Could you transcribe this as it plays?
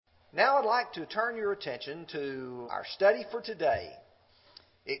Now I'd like to turn your attention to our study for today.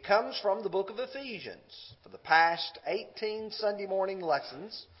 It comes from the book of Ephesians. For the past 18 Sunday morning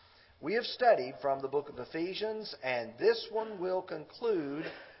lessons, we have studied from the book of Ephesians, and this one will conclude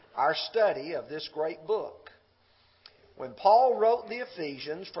our study of this great book. When Paul wrote the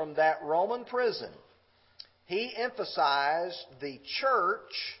Ephesians from that Roman prison, he emphasized the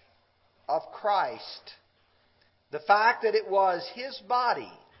church of Christ, the fact that it was His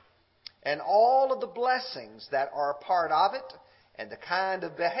body, and all of the blessings that are a part of it, and the kind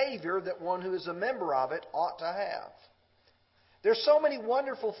of behavior that one who is a member of it ought to have. There's so many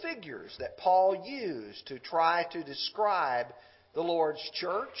wonderful figures that Paul used to try to describe the Lord's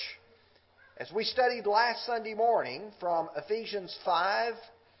church. As we studied last Sunday morning from Ephesians 5,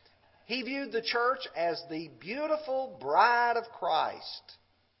 he viewed the church as the beautiful bride of Christ.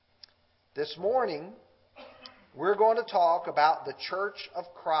 This morning, we're going to talk about the church of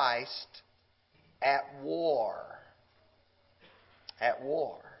Christ at war. At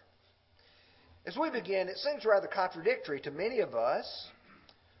war. As we begin, it seems rather contradictory to many of us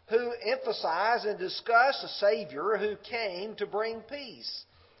who emphasize and discuss a Savior who came to bring peace.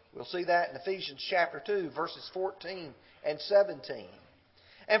 We'll see that in Ephesians chapter 2, verses 14 and 17.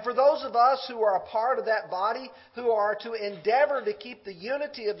 And for those of us who are a part of that body, who are to endeavor to keep the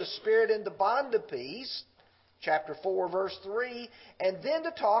unity of the Spirit in the bond of peace, chapter 4, verse 3, and then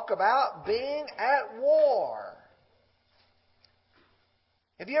to talk about being at war.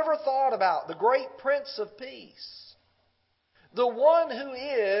 Have you ever thought about the great Prince of Peace? The one who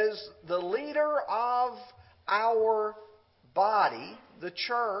is the leader of our body, the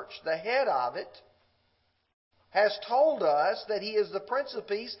church, the head of it, has told us that He is the Prince of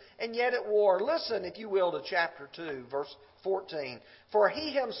Peace and yet at war. Listen, if you will, to chapter 2, verse 14. For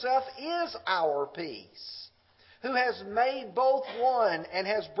He Himself is our peace, who has made both one and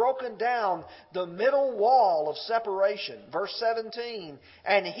has broken down the middle wall of separation. Verse 17.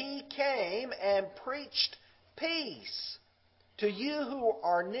 And He came and preached peace to you who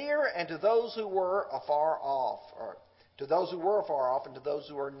are near and to those who were afar off. Or to those who were afar off and to those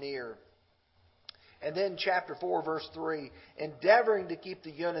who are near. And then chapter 4, verse 3. Endeavoring to keep the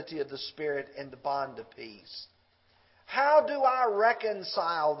unity of the Spirit in the bond of peace. How do I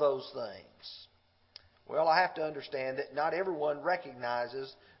reconcile those things? Well, I have to understand that not everyone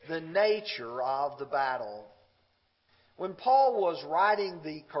recognizes the nature of the battle. When Paul was writing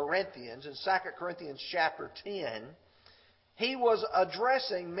the Corinthians in 2 Corinthians chapter 10, he was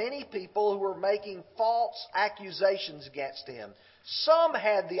addressing many people who were making false accusations against him. Some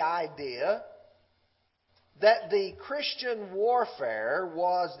had the idea that the Christian warfare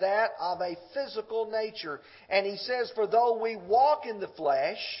was that of a physical nature. And he says, for though we walk in the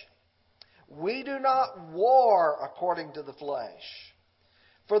flesh, we do not war according to the flesh.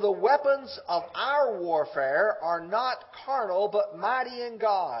 For the weapons of our warfare are not carnal, but mighty in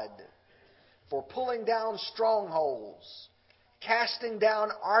God, for pulling down strongholds, casting down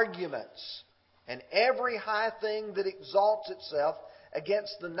arguments, and every high thing that exalts itself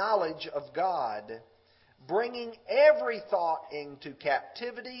against the knowledge of God, bringing every thought into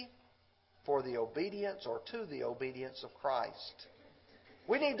captivity for the obedience or to the obedience of Christ.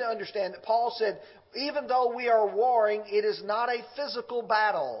 We need to understand that Paul said, even though we are warring, it is not a physical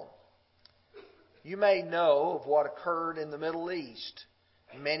battle. You may know of what occurred in the Middle East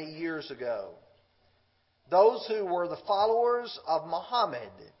many years ago. Those who were the followers of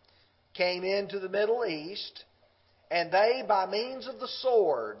Muhammad came into the Middle East, and they, by means of the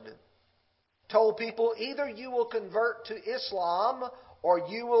sword, told people, either you will convert to Islam or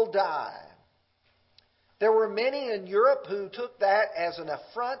you will die. There were many in Europe who took that as an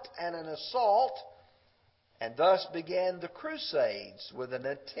affront and an assault, and thus began the Crusades with an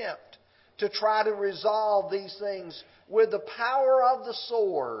attempt to try to resolve these things with the power of the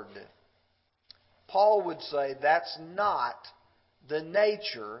sword. Paul would say that's not the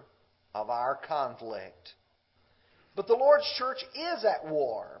nature of our conflict. But the Lord's church is at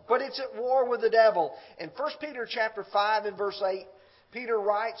war, but it's at war with the devil. In 1 Peter chapter 5 and verse 8, Peter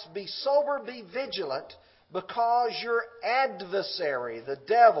writes, be sober, be vigilant, because your adversary, the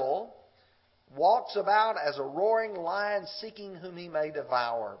devil, walks about as a roaring lion seeking whom he may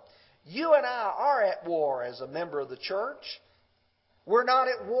devour. You and I are at war as a member of the church. We're not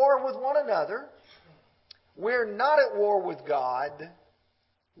at war with one another. We're not at war with God.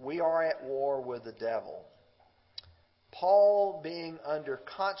 We are at war with the devil. Paul, being under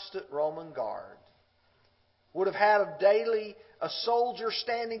constant Roman guard, would have had a soldier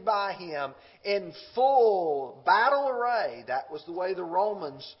standing by him in full battle array. That was the way the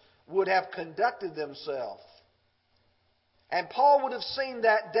Romans would have conducted themselves. And Paul would have seen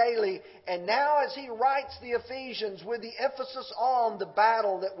that daily. And now as he writes the Ephesians with the emphasis on the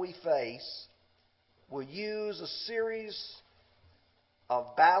battle that we face, we'll use a series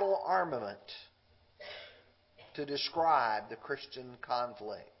of battle armament to describe the Christian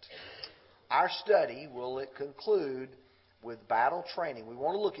conflict. Our study will conclude with battle training. We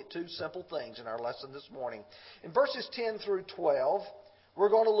want to look at two simple things in our lesson this morning. In verses 10 through 12, we're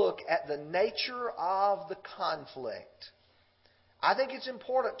going to look at the nature of the conflict. I think it's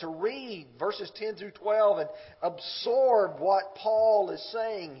important to read verses 10 through 12 and absorb what Paul is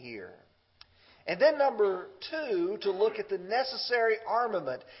saying here. And then number 2, to look at the necessary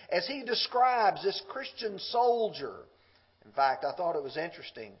armament as he describes this Christian soldier. In fact, I thought it was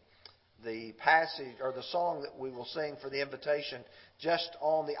interesting. The passage or the song that we will sing for the invitation just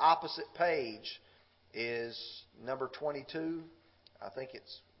on the opposite page is number 22. I think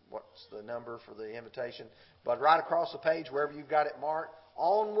it's what's the number for the invitation. But right across the page, wherever you've got it marked,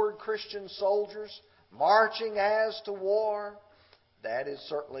 onward Christian soldiers, marching as to war. That is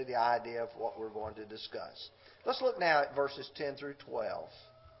certainly the idea of what we're going to discuss. Let's look now at verses 10 through 12.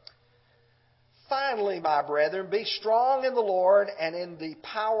 Finally, my brethren, be strong in the Lord and in the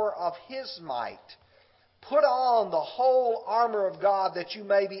power of His might. Put on the whole armor of God that you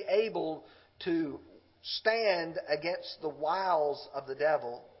may be able to stand against the wiles of the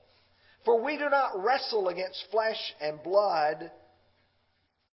devil. For we do not wrestle against flesh and blood,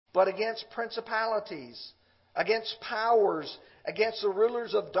 but against principalities, against powers, against the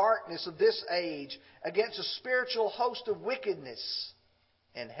rulers of darkness of this age, against a spiritual host of wickedness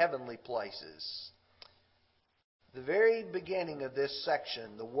in heavenly places. The very beginning of this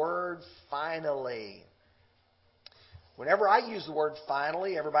section, the word finally. Whenever I use the word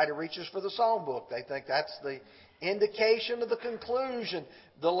finally, everybody reaches for the psalm book. They think that's the indication of the conclusion.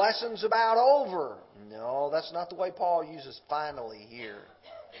 The lesson's about over. No, that's not the way Paul uses finally here.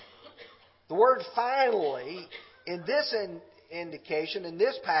 The word finally in this indication, in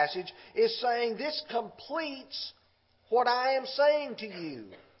this passage, is saying this completes what I am saying to you.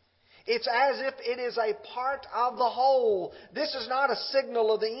 It's as if it is a part of the whole. This is not a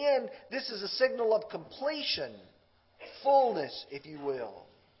signal of the end. This is a signal of completion, fullness, if you will.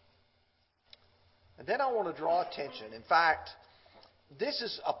 And then I want to draw attention. In fact, this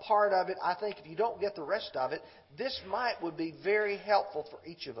is a part of it. I think if you don't get the rest of it, this would be very helpful for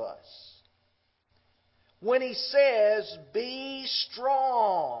each of us. When he says, be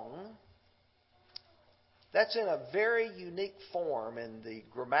strong, that's in a very unique form in the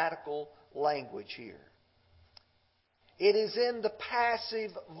grammatical language here. It is in the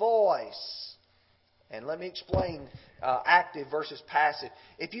passive voice. And let me explain active versus passive.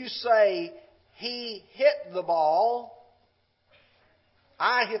 If you say, he hit the ball,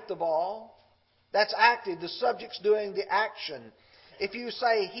 I hit the ball, that's active. The subject's doing the action. If you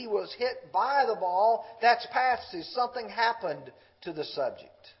say he was hit by the ball, that's passive. Something happened to the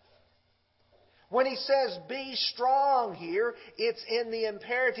subject. When he says be strong here, it's in the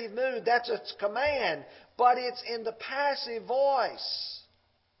imperative mood. That's its command. But it's in the passive voice.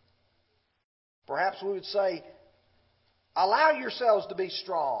 Perhaps we would say, allow yourselves to be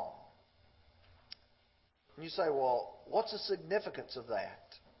strong. And you say, well, what's the significance of that?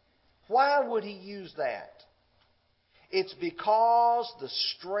 Why would he use that? It's because the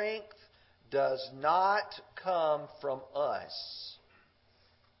strength does not come from us.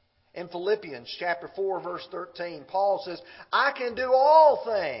 In Philippians chapter 4, verse 13, Paul says, I can do all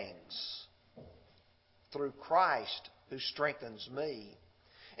things through Christ who strengthens me.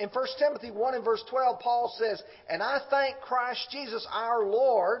 In 1 Timothy 1 and verse 12, Paul says, and I thank Christ Jesus our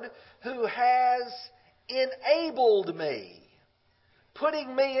Lord who has enabled me,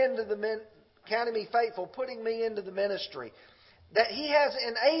 counting me faithful, putting me into the ministry, that He has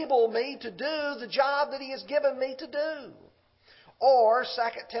enabled me to do the job that He has given me to do. Or 2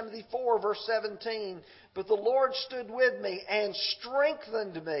 Timothy 4 verse 17, but the Lord stood with me and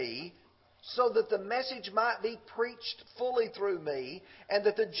strengthened me so that the message might be preached fully through me and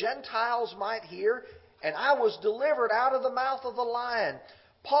that the Gentiles might hear, and I was delivered out of the mouth of the lion.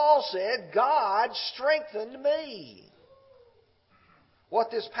 Paul said, God strengthened me.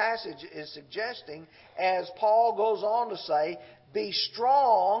 What this passage is suggesting, as Paul goes on to say, be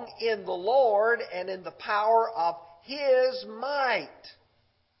strong in the Lord and in the power of His might.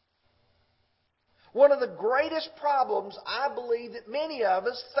 One of the greatest problems I believe that many of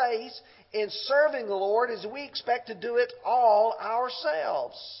us face in serving the Lord is we expect to do it all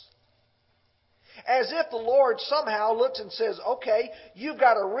ourselves. As if the Lord somehow looks and says, okay, you've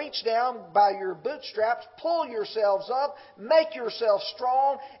got to reach down by your bootstraps, pull yourselves up, make yourself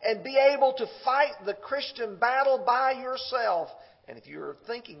strong, and be able to fight the Christian battle by yourself. And if you're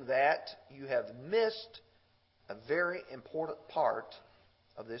thinking that, you have missed a very important part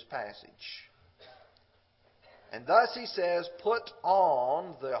of this passage. And thus he says, put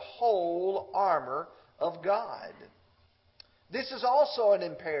on the whole armor of God. This is also an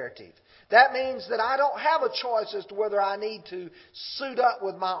imperative. That means that I don't have a choice as to whether I need to suit up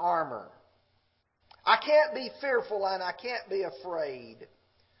with my armor. I can't be fearful and I can't be afraid.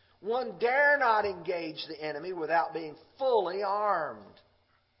 One dare not engage the enemy without being fully armed.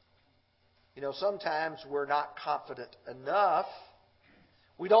 You know, sometimes we're not confident enough.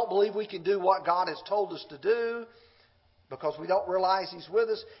 We don't believe we can do what God has told us to do because we don't realize He's with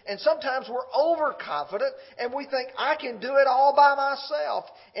us. And sometimes we're overconfident and we think, I can do it all by myself.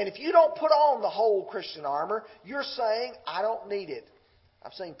 And if you don't put on the whole Christian armor, you're saying, I don't need it.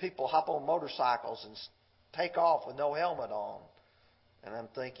 I've seen people hop on motorcycles and take off with no helmet on. And I'm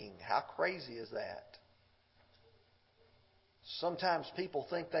thinking, how crazy is that? Sometimes people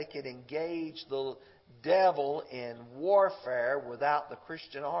think they can engage the devil in warfare without the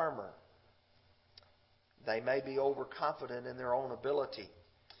Christian armor. They may be overconfident in their own ability.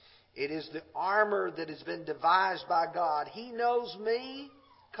 It is the armor that has been devised by God. He knows me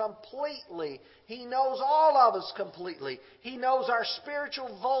completely. He knows all of us completely. He knows our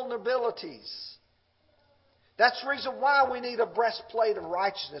spiritual vulnerabilities. That's the reason why we need a breastplate of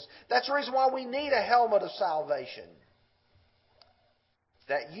righteousness. That's the reason why we need a helmet of salvation.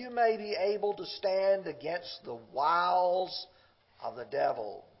 That you may be able to stand against the wiles of the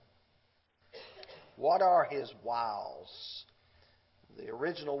devil. What are his wiles? The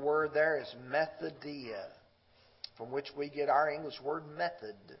original word there is methodia, from which we get our English word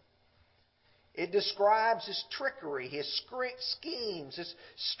method. It describes his trickery, his schemes, his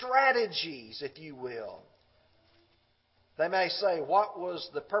strategies, if you will. They may say, what was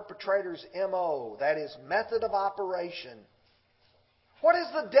the perpetrator's MO? That is, method of operation. What is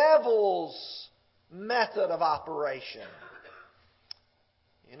the devil's method of operation?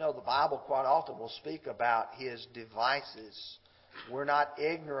 You know, the Bible quite often will speak about his devices. We're not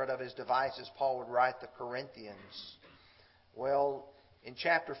ignorant of his devices, Paul would write the Corinthians. Well, in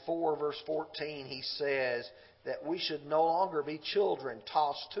chapter 4, verse 14, he says that we should no longer be children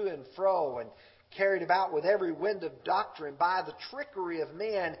tossed to and fro and carried about with every wind of doctrine by the trickery of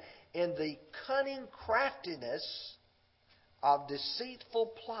men in the cunning craftiness of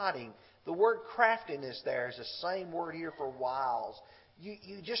deceitful plotting. The word craftiness there is the same word here for wiles.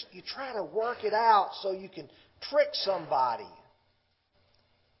 You try to work it out so you can trick somebody.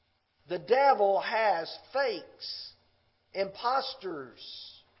 The devil has fakes, imposters.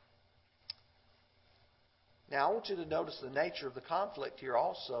 Now I want you to notice the nature of the conflict here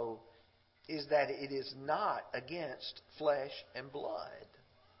also is that it is not against flesh and blood.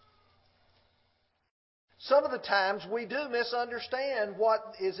 Some of the times we do misunderstand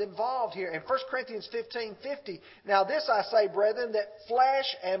what is involved here. In 1 Corinthians 15:50, now this I say, brethren, that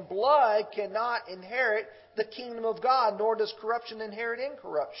flesh and blood cannot inherit the kingdom of God, nor does corruption inherit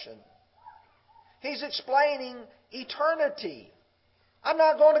incorruption. He's explaining eternity. I'm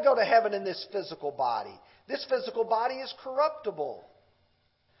not going to go to heaven in this physical body. This physical body is corruptible.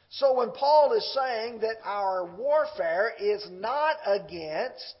 So when Paul is saying that our warfare is not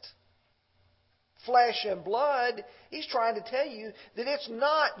against flesh and blood, he's trying to tell you that it's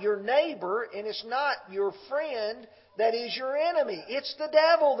not your neighbor and it's not your friend that is your enemy. It's the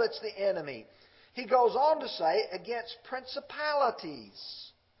devil that's the enemy. He goes on to say against principalities.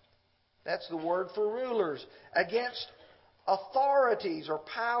 That's the word for rulers. Against authorities or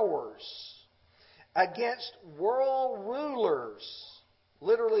powers. Against world rulers.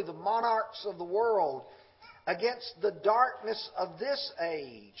 Literally the monarchs of the world. Against the darkness of this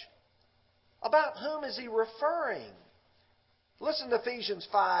age. About whom is he referring? Listen to Ephesians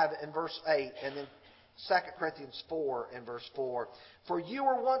 5 and verse 8 and then 2 Corinthians 4 and verse 4. For you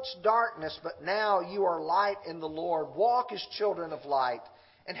were once darkness, but now you are light in the Lord. Walk as children of light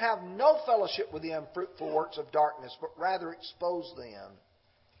and have no fellowship with the unfruitful works of darkness, but rather expose them.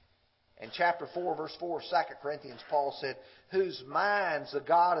 In chapter 4, verse 4, 2 Corinthians, Paul said, whose minds the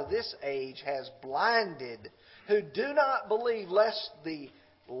God of this age has blinded, who do not believe lest the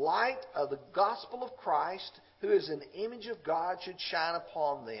light of the gospel of Christ, who is an image of God, should shine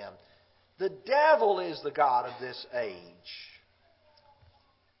upon them. The devil is the god of this age.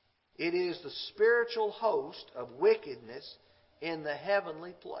 It is the spiritual host of wickedness in the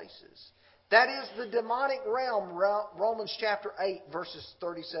heavenly places. That is the demonic realm, Romans chapter 8, verses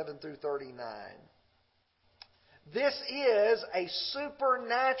 37 through 39. This is a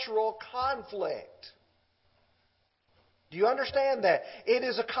supernatural conflict. Do you understand that? It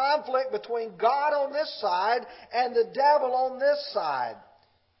is a conflict between God on this side and the devil on this side.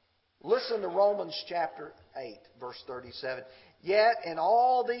 Listen to Romans chapter 8, verse 37. Yet in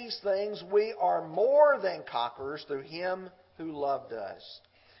all these things we are more than conquerors through Him who loved us.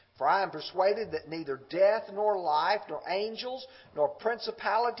 For I am persuaded that neither death nor life, nor angels, nor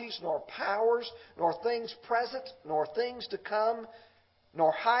principalities, nor powers, nor things present, nor things to come,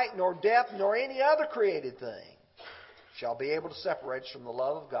 nor height, nor depth, nor any other created thing shall be able to separate us from the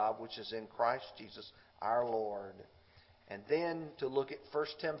love of God which is in Christ Jesus our Lord. And then to look at 1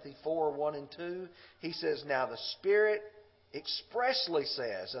 Timothy 4, 1 and 2, he says, Now the Spirit expressly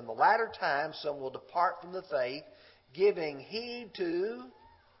says, In the latter times some will depart from the faith, giving heed to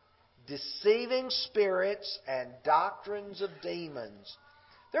deceiving spirits and doctrines of demons.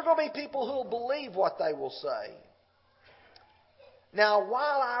 There are going to be people who will believe what they will say. Now,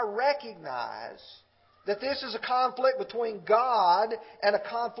 while I recognize that this is a conflict between God and a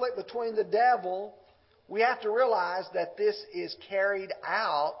conflict between the devil, we have to realize that this is carried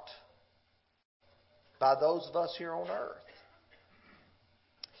out by those of us here on earth.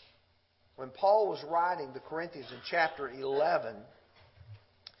 When Paul was writing the Corinthians in chapter 11,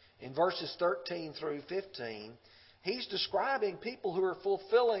 in verses 13 through 15, he's describing people who are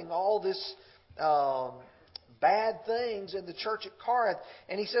fulfilling all this bad things in the church at Corinth.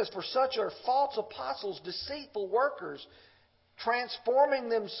 And he says, For such are false apostles, deceitful workers, transforming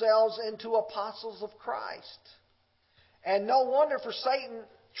themselves into apostles of Christ. And no wonder, for Satan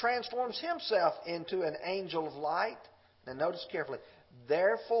transforms himself into an angel of light. Now notice carefully.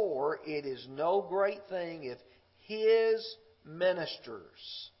 Therefore, it is no great thing if his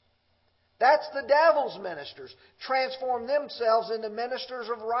ministers, that's the devil's ministers, transform themselves into ministers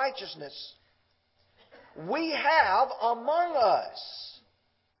of righteousness. We have among us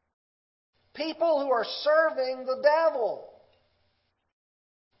people who are serving the devil.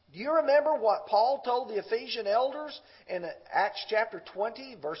 Do you remember what Paul told the Ephesian elders in Acts chapter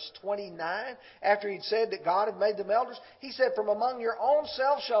 20, verse 29, after he'd said that God had made them elders? He said, From among your own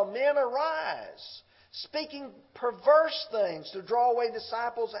selves shall men arise, speaking perverse things to draw away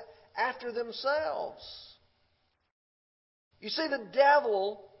disciples after themselves. You see, the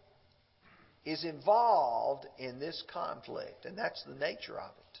devil is involved in this conflict, and that's the nature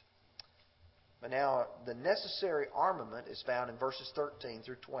of it. But now, the necessary armament is found in verses 13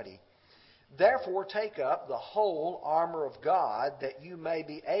 through 20. Therefore, take up the whole armor of God, that you may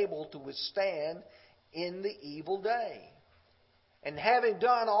be able to withstand in the evil day. And having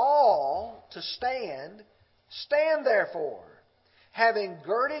done all to stand, stand therefore, having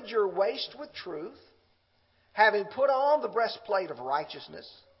girded your waist with truth, having put on the breastplate of righteousness,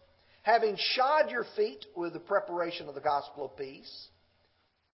 having shod your feet with the preparation of the gospel of peace,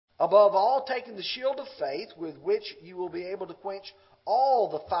 above all, taking the shield of faith, with which you will be able to quench all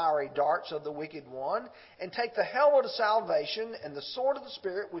the fiery darts of the wicked one, and take the helmet of salvation and the sword of the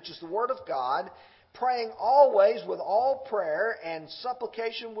Spirit, which is the Word of God, praying always with all prayer and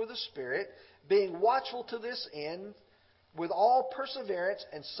supplication with the Spirit, being watchful to this end, with all perseverance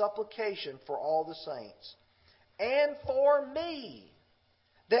and supplication for all the saints. And for me,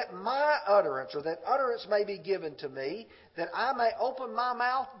 that my utterance, or that utterance may be given to me, that I may open my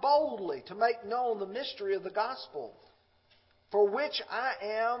mouth boldly to make known the mystery of the gospel, for which I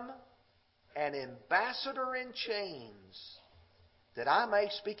am an ambassador in chains, that I may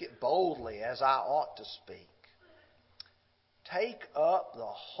speak it boldly as I ought to speak. Take up the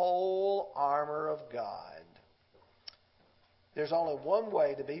whole armor of God. There's only one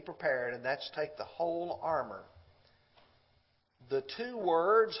way to be prepared, and that's take the whole armor. The two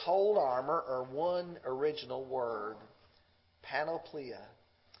words, whole armor, are one original word, panoplia.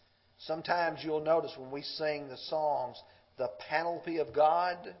 Sometimes you'll notice when we sing the songs, the panoply of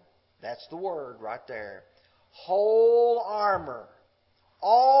God, that's the word right there. Whole armor,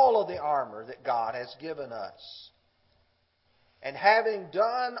 all of the armor that God has given us. And having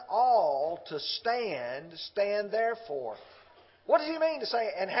done all to stand, stand therefore. What does he mean to say,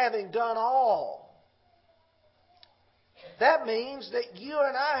 and having done all? That means that you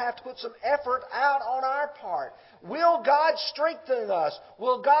and I have to put some effort out on our part. Will God strengthen us?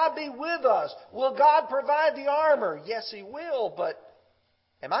 Will God be with us? Will God provide the armor? Yes, He will, but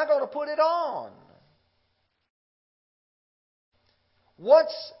am I going to put it on?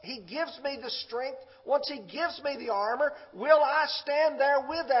 Once He gives me the strength, once He gives me the armor, will I stand there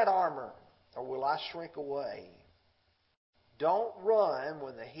with that armor? Or will I shrink away? Don't run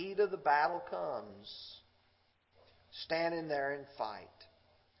when the heat of the battle comes. Stand in there and fight.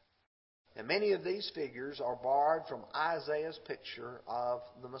 And many of these figures are borrowed from Isaiah's picture of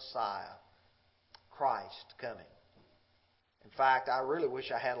the Messiah, Christ coming. In fact, I really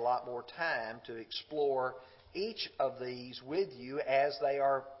wish I had a lot more time to explore each of these with you as they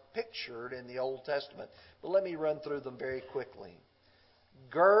are pictured in the Old Testament. But let me run through them very quickly.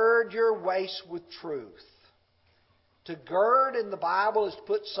 Gird your waist with truth. To gird in the Bible is to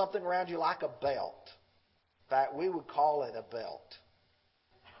put something around you like a belt. In fact, we would call it a belt.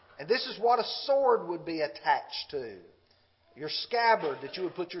 And this is what a sword would be attached to. Your scabbard that you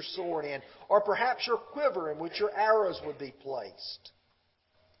would put your sword in. Or perhaps your quiver in which your arrows would be placed.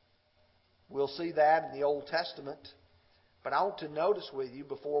 We'll see that in the Old Testament. But I want to notice with you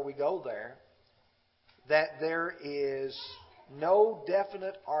before we go there that there is no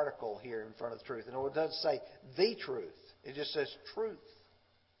definite article here in front of the truth. And it doesn't say the truth. It just says truth.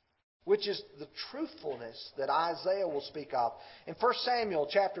 Which is the truthfulness that Isaiah will speak of. In 1 Samuel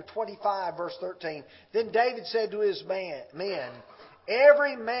chapter 25 verse 13, then David said to his men,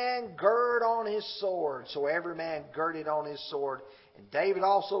 every man gird on his sword. So every man girded on his sword. And David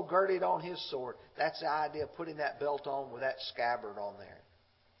also girded on his sword. That's the idea of putting that belt on with that scabbard on there.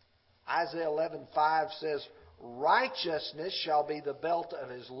 Isaiah 11:5 says, righteousness shall be the belt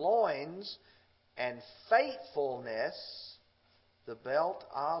of his loins, and faithfulness the belt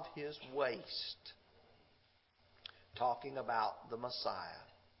of his waist. Talking about the Messiah.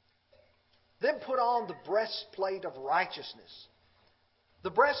 Then put on the breastplate of righteousness. The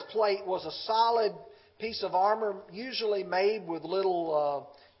breastplate was a solid piece of armor, usually made with little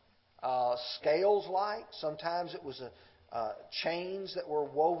scales like. Sometimes it was chains that were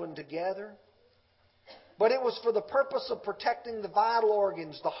woven together. But it was for the purpose of protecting the vital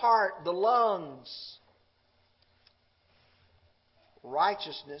organs, the heart, the lungs.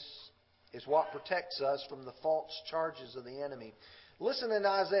 Righteousness is what protects us from the false charges of the enemy. Listen in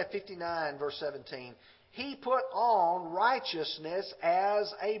Isaiah 59 verse 17. He put on righteousness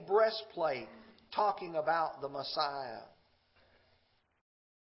as a breastplate, talking about the Messiah.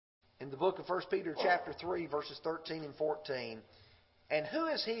 In the book of 1 Peter chapter 3 verses 13 and 14. And who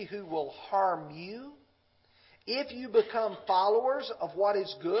is he who will harm you if you become followers of what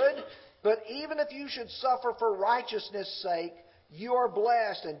is good? But even if you should suffer for righteousness' sake, you are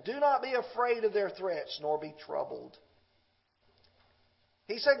blessed, and do not be afraid of their threats, nor be troubled.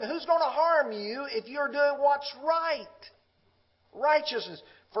 He's saying, who's going to harm you if you're doing what's right? Righteousness.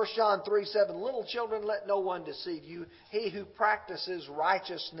 1 John 3:7, little children, let no one deceive you. He who practices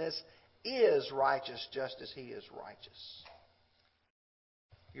righteousness is righteous, just as he is righteous.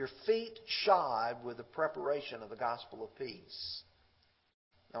 Your feet shod with the preparation of the gospel of peace.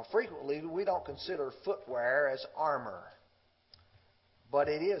 Now, frequently, we don't consider footwear as armor. But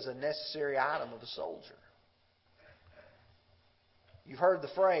it is a necessary item of a soldier. You've heard the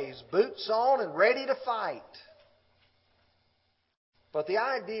phrase, boots on and ready to fight. But the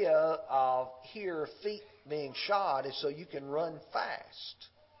idea of here feet being shod is so you can run fast,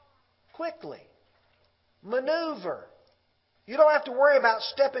 quickly, maneuver. You don't have to worry about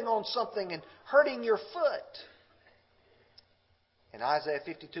stepping on something and hurting your foot. In Isaiah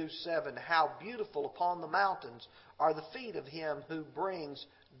 52:7, how beautiful upon the mountains are the feet of him who brings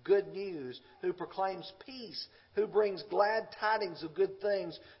good news, who proclaims peace, who brings glad tidings of good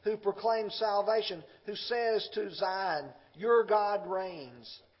things, who proclaims salvation, who says to Zion, your God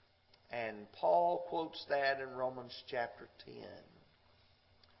reigns. And Paul quotes that in Romans chapter 10.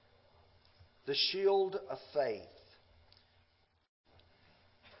 The shield of faith.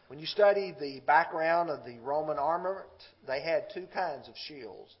 When you study the background of the Roman armament, they had two kinds of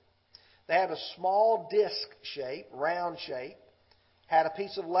shields. They had a small disc shape, round shape, had a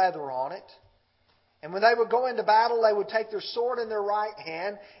piece of leather on it. And when they would go into battle, they would take their sword in their right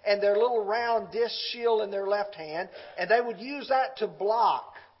hand and their little round disc shield in their left hand, and they would use that to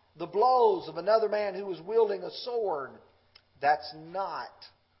block the blows of another man who was wielding a sword. That's not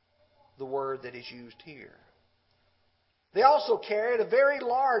the word that is used here. They also carried a very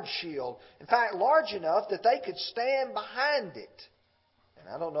large shield. In fact, large enough that they could stand behind it.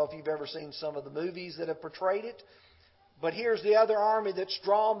 And I don't know if you've ever seen some of the movies that have portrayed it. But here's the other army that's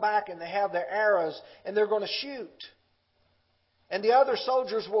drawn back and they have their arrows and they're going to shoot. And the other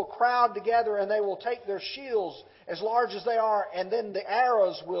soldiers will crowd together and they will take their shields as large as they are, and then the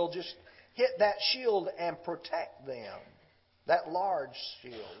arrows will just hit that shield and protect them. That large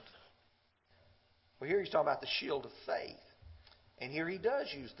shield. Well, here he's talking about the shield of faith. And here he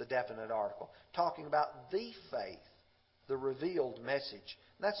does use the definite article, talking about the faith, the revealed message.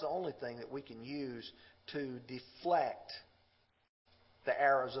 And that's the only thing that we can use to deflect the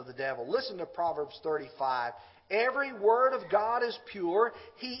arrows of the devil. Listen to Proverbs 35. Every word of God is pure.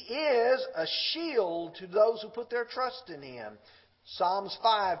 He is a shield to those who put their trust in Him. Psalms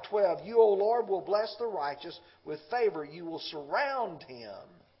 5:12. You, O Lord, will bless the righteous. With favor you will surround him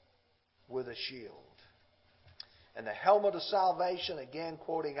with a shield. And the helmet of salvation, again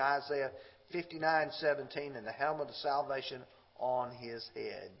quoting Isaiah 59:17, and the helmet of salvation on his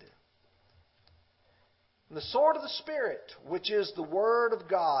head. And the sword of the Spirit, which is the Word of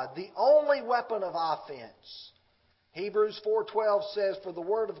God, the only weapon of offense. Hebrews 4:12 says, for the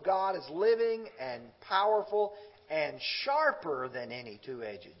Word of God is living and powerful and sharper than any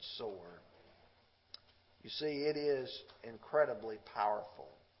two-edged sword. You see, it is incredibly powerful.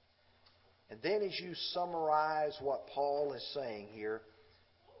 And then as you summarize what Paul is saying here,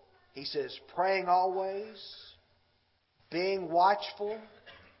 he says, praying always, being watchful,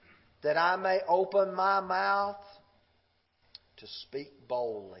 that I may open my mouth to speak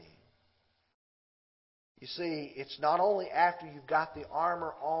boldly. You see, it's not only after you've got the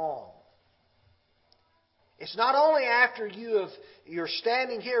armor on. It's not only after you're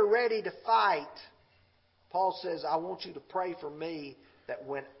standing here ready to fight. Paul says, I want you to pray for me that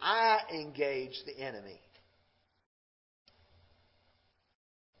when I engage the enemy,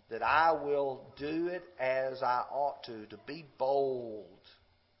 that I will do it as I ought to be bold.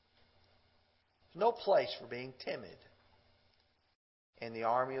 There's no place for being timid in the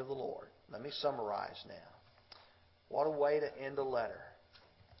army of the Lord. Let me summarize now. What a way to end a letter.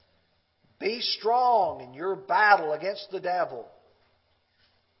 Be strong in your battle against the devil.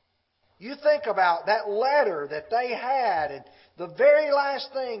 You think about that letter that they had, and the very last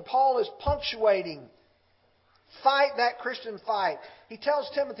thing Paul is punctuating, fight that Christian fight. He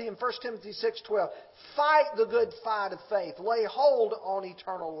tells Timothy in 1 Timothy 6:12, fight the good fight of faith. Lay hold on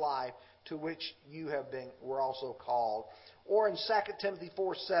eternal life, to which you were also called. Or in 2 Timothy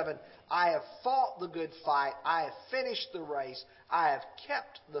 4:7, I have fought the good fight. I have finished the race. I have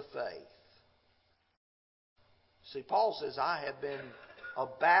kept the faith. See, Paul says, I have been a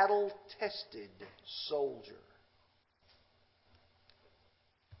battle-tested soldier.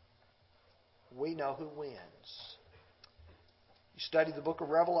 We know who wins. You study the book of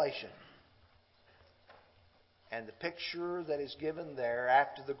Revelation, and the picture that is given there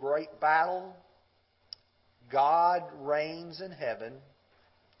after the great battle, God reigns in heaven.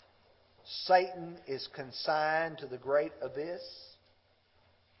 Satan is consigned to the great abyss.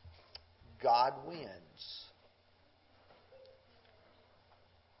 God wins.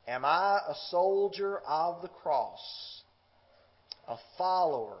 Am I a soldier of the cross? A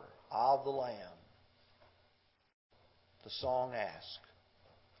follower of the Lamb? The song asks.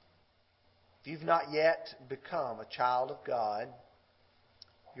 If you've not yet become a child of God,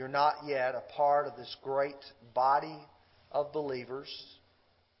 you're not yet a part of this great body of believers,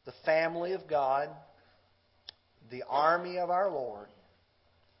 the family of God, the army of our Lord.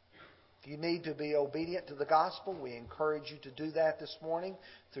 If you need to be obedient to the gospel, we encourage you to do that this morning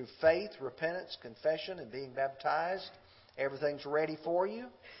through faith, repentance, confession, and being baptized. Everything's ready for you.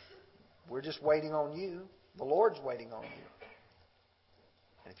 We're just waiting on you. The Lord's waiting on you.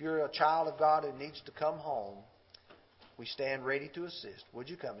 And if you're a child of God who needs to come home, we stand ready to assist. Would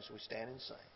you come as we stand and sing?